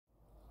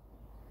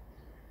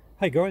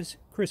Hey guys,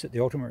 Chris at the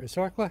Ultimate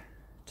Recycler.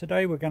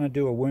 Today we're going to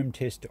do a worm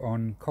test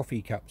on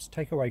coffee cups,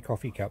 takeaway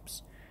coffee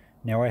cups.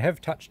 Now I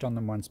have touched on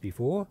them once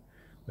before.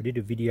 I did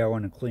a video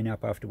on a clean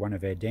up after one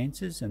of our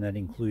dances, and that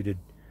included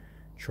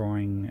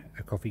trying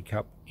a coffee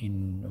cup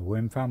in a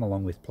worm farm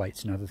along with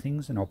plates and other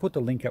things, and I'll put the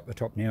link up the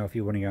top now if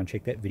you want to go and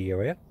check that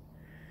video out.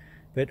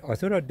 But I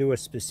thought I'd do a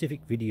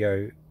specific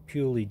video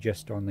purely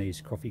just on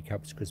these coffee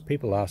cups because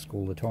people ask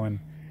all the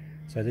time,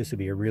 so this will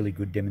be a really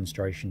good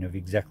demonstration of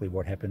exactly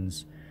what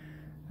happens.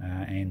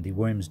 And the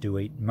worms do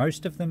eat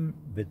most of them,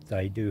 but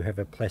they do have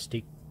a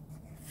plastic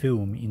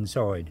film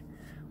inside,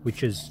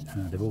 which is,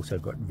 they've also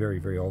got very,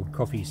 very old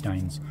coffee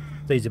stains.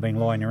 These have been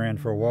lying around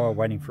for a while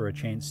waiting for a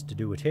chance to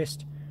do a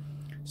test.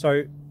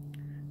 So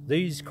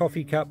these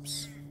coffee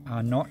cups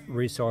are not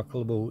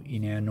recyclable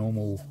in our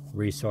normal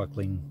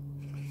recycling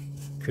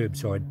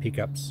curbside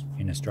pickups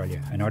in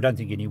Australia, and I don't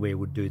think anywhere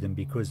would do them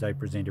because they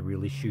present a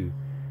real issue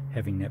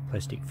having that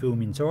plastic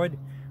film inside,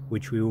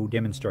 which we will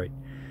demonstrate.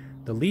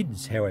 The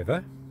lids,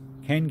 however,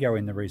 can go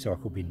in the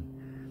recycle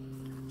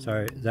bin.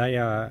 So they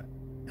are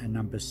a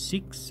number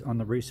 6 on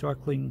the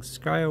recycling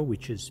scale,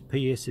 which is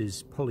PS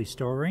is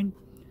polystyrene.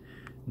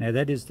 Now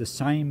that is the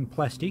same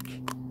plastic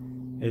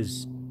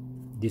as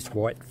this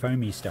white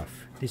foamy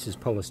stuff. This is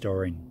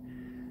polystyrene.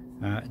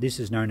 This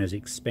is known as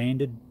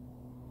expanded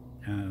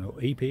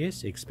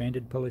EPS,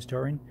 expanded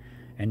polystyrene,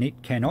 and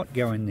it cannot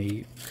go in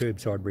the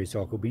curbside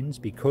recycle bins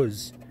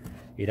because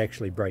it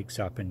actually breaks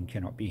up and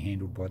cannot be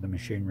handled by the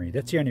machinery.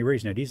 That's the only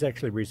reason. It is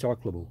actually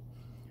recyclable.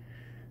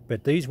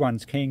 But these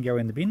ones can go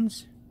in the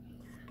bins.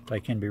 They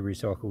can be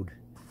recycled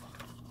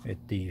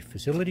at the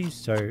facilities.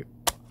 So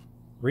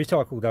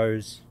recycle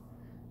those.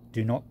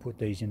 Do not put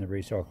these in the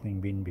recycling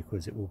bin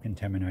because it will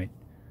contaminate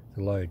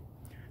the load.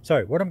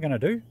 So what I'm going to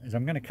do is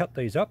I'm going to cut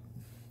these up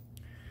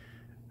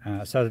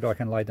so that I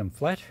can lay them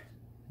flat.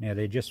 Now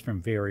they're just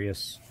from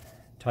various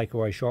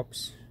takeaway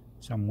shops,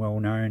 some well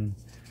known,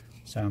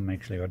 some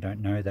actually I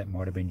don't know. That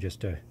might have been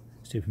just a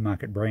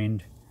supermarket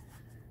brand,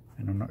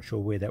 and I'm not sure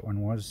where that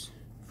one was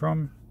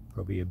from.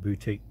 Probably a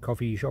boutique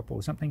coffee shop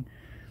or something.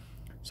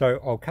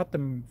 So I'll cut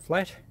them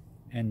flat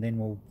and then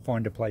we'll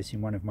find a place in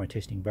one of my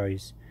testing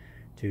bays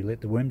to let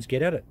the worms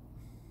get at it.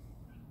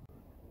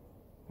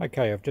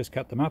 Okay, I've just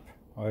cut them up.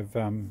 I've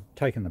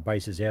taken the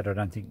bases out. I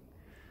don't think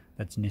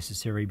that's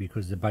necessary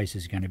because the base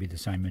is going to be the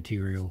same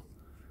material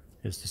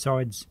as the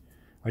sides.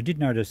 I did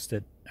notice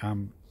that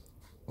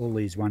all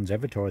these ones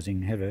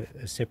advertising have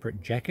a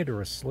separate jacket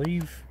or a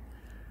sleeve.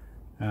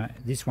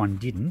 This one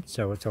didn't,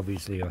 so it's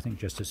obviously I think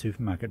just a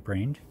supermarket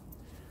brand.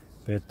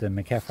 But the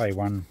McCafe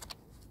one,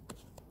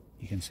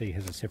 you can see,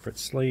 has a separate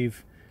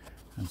sleeve,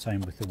 and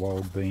same with the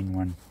Wild Bean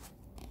one.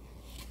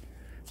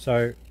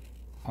 So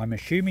I'm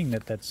assuming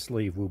that that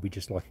sleeve will be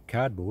just like a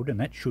cardboard, and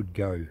that should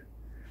go.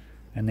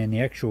 And then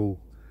the actual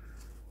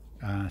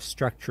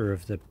structure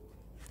of the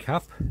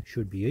cup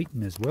should be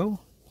eaten as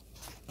well.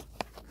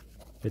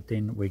 But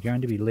then we're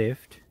going to be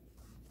left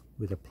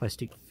with a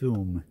plastic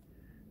film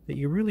that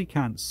you really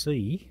can't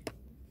see.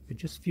 It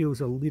just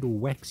feels a little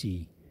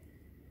waxy.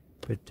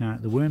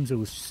 But the worms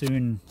will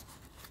soon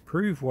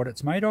prove what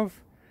it's made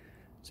of.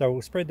 So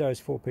we'll spread those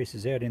 4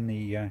 pieces out in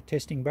the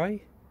testing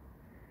bay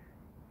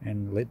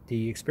and let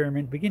the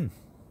experiment begin.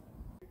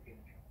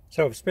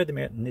 So I've spread them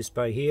out in this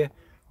bay here.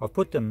 I've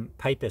put them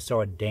paper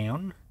side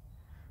down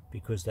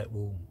because that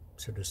will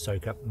sort of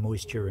soak up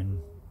moisture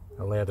and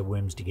allow the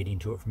worms to get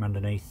into it from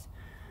underneath.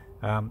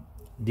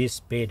 This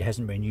bed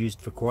hasn't been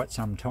used for quite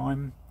some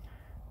time.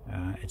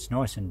 It's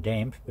nice and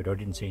damp, but I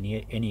didn't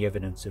see any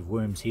evidence of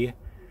worms here.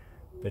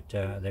 But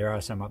there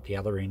are some up the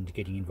other end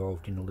getting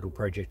involved in a little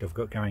project I've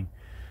got going.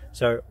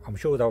 So I'm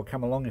sure they'll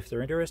come along if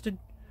they're interested.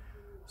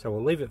 So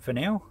we'll leave it for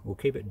now. We'll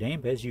keep it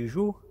damp as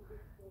usual,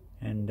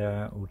 and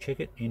we'll check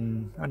it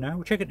in, I don't know,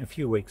 we'll check it in a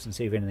few weeks and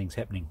see if anything's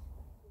happening.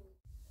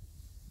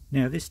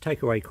 Now this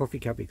takeaway coffee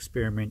cup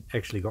experiment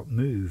actually got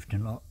moved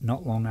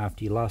not long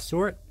after you last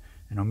saw it,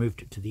 and I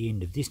moved it to the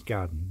end of this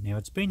garden. Now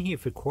it's been here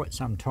for quite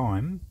some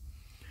time,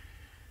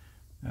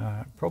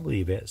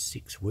 probably about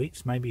 6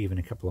 weeks, maybe even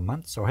a couple of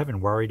months, so I haven't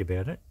worried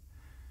about it.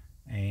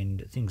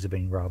 And things have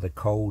been rather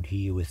cold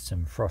here with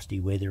some frosty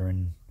weather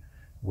and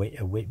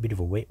a bit of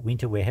a wet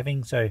winter we're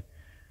having, so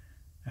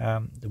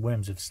the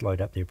worms have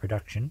slowed up their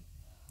production.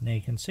 Now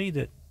you can see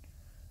that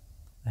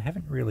they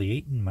haven't really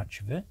eaten much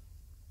of it,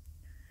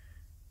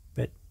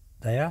 but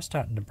they are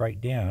starting to break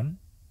down,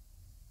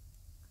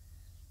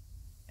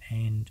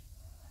 and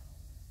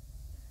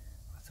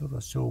I thought I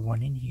saw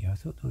one in here. I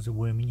thought there was a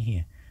worm in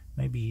here.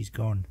 Maybe he's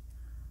gone.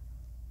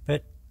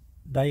 But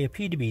they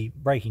appear to be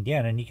breaking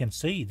down, and you can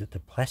see that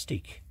the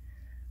plastic,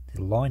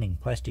 the lining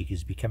plastic,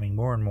 is becoming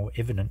more and more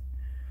evident.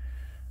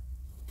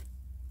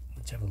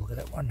 Let's have a look at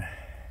that one.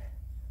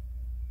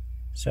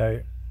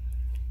 So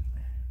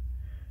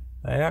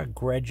they are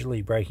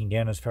gradually breaking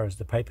down as far as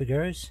the paper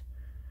goes,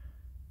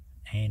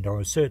 and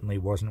I certainly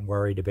wasn't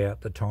worried about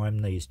the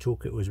time these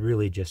took. It was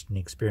really just an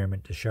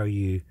experiment to show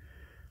you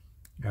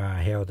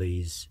how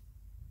these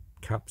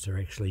cups are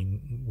actually,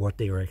 what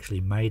they're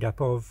actually made up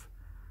of,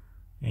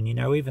 And you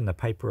know, even the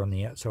paper on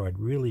the outside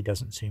really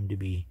doesn't seem to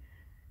be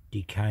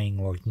decaying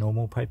like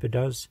normal paper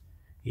does.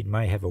 It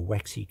may have a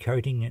waxy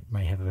coating, it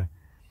may have a...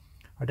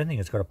 I don't think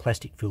it's got a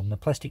plastic film. The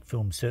plastic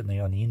film's certainly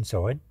on the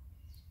inside.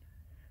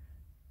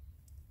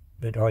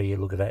 But oh yeah,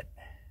 look at that.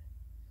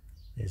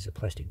 There's a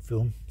plastic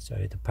film.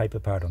 So the paper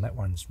part on that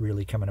one's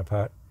really coming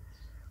apart.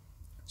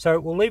 So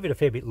we'll leave it a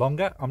fair bit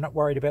longer. I'm not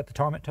worried about the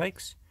time it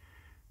takes.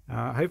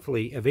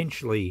 Hopefully,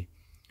 eventually,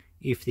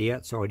 if the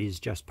outside is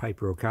just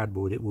paper or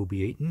cardboard, it will be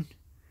eaten.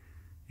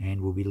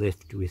 And we'll be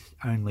left with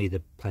only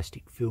the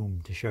plastic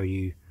film to show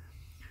you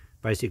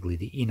basically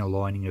the inner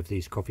lining of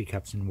these coffee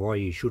cups and why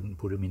you shouldn't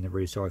put them in the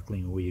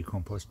recycling or your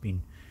compost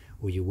bin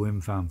or your worm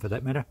farm for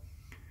that matter.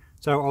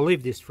 So I'll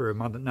leave this for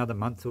another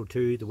month or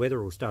two. The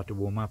weather will start to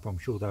warm up. I'm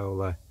sure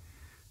the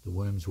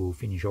worms will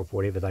finish off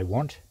whatever they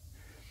want.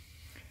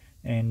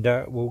 And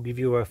we'll give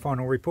you a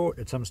final report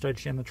at some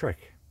stage down the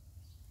track.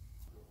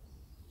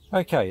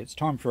 Okay, it's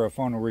time for a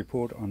final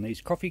report on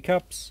these coffee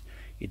cups.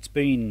 It's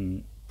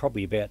been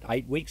probably about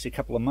 8 weeks, a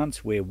couple of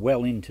months. We're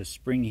well into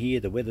spring here,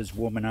 the weather's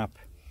warming up,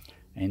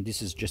 and this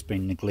has just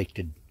been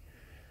neglected.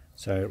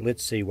 So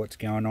let's see what's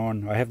going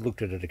on. I have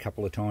looked at it a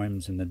couple of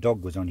times, and the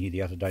dog was on here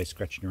the other day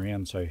scratching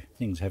around, so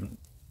things haven't...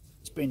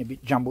 It's been a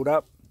bit jumbled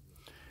up.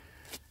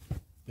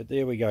 But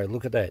there we go,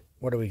 look at that.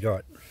 What do we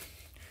got?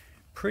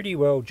 Pretty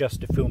well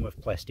just a film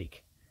of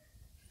plastic.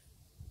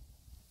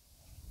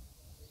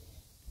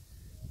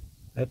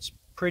 That's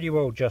pretty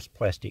well just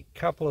plastic.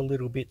 Couple of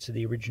little bits of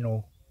the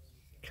original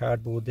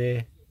cardboard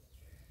there,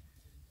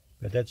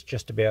 but that's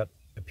just about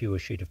a pure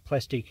sheet of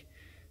plastic.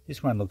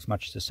 This one looks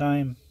much the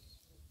same.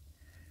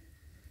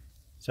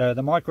 So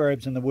the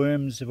microbes and the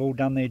worms have all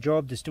done their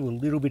job. There's still a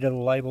little bit of the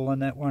label on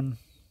that one,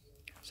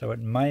 so it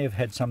may have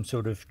had some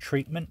sort of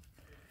treatment,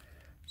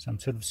 some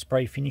sort of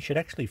spray finish. It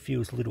actually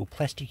feels a little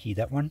plasticky,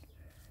 that one,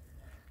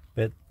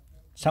 but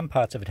some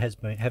parts of it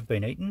have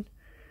been eaten.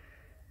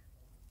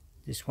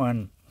 This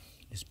one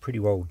is pretty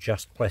well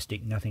just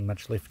plastic, nothing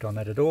much left on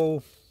that at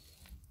all.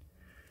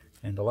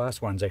 And the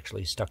last one's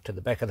actually stuck to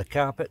the back of the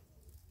carpet,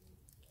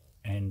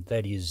 and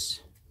that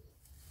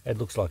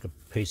looks like a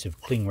piece of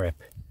cling wrap.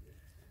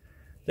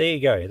 There you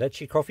go, that's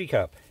your coffee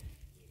cup.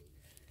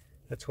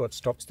 That's what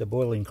stops the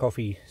boiling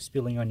coffee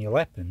spilling on your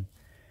lap and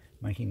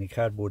making the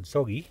cardboard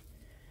soggy.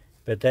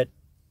 But that,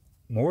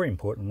 more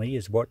importantly,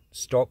 is what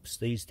stops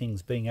these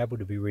things being able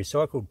to be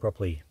recycled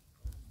properly.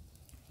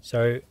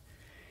 So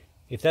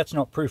if that's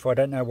not proof, I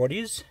don't know what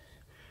is.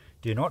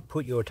 Do not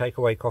put your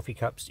takeaway coffee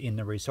cups in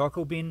the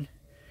recycle bin.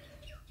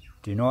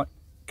 Do not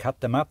cut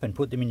them up and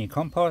put them in your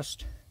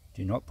compost.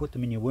 Do not put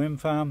them in your worm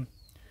farm,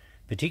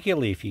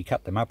 particularly if you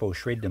cut them up or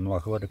shred them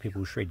like a lot of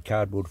people shred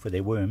cardboard for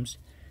their worms,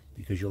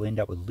 because you'll end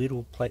up with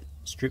little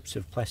strips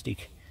of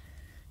plastic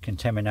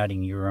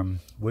contaminating your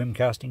worm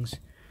castings.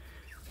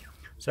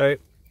 So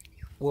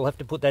we'll have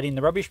to put that in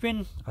the rubbish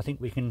bin. I think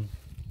we can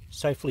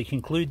safely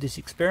conclude this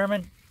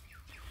experiment.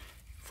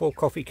 4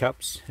 coffee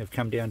cups have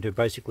come down to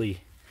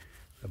basically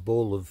a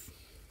ball of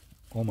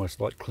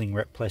almost like cling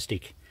wrap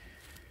plastic.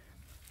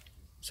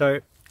 So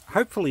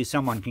hopefully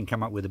someone can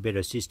come up with a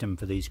better system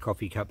for these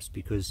coffee cups,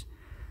 because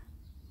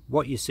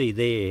what you see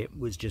there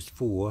was just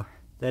 4.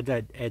 That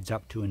adds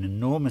up to an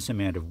enormous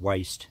amount of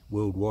waste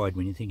worldwide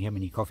when you think how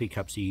many coffee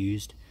cups are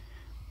used.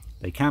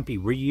 They can't be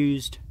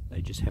reused,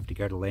 they just have to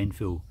go to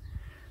landfill.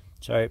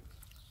 So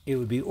it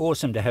would be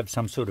awesome to have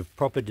some sort of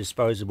proper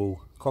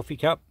disposable coffee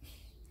cup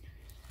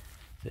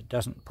that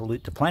doesn't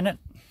pollute the planet.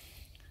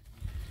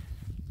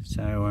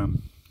 So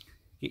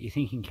get your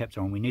thinking caps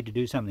on. We need to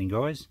do something,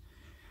 guys.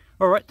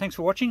 Alright, thanks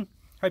for watching.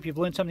 Hope you've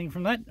learned something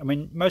from that. I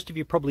mean, most of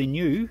you probably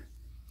knew.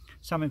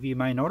 Some of you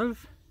may not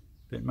have,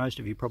 but most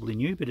of you probably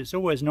knew. But it's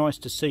always nice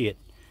to see it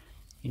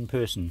in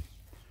person.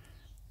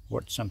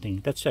 Watch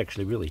something. That's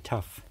actually really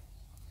tough.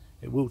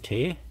 It will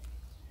tear.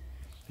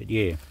 But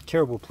yeah,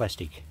 terrible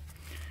plastic.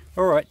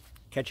 Alright,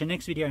 catch you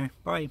next video.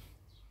 Bye.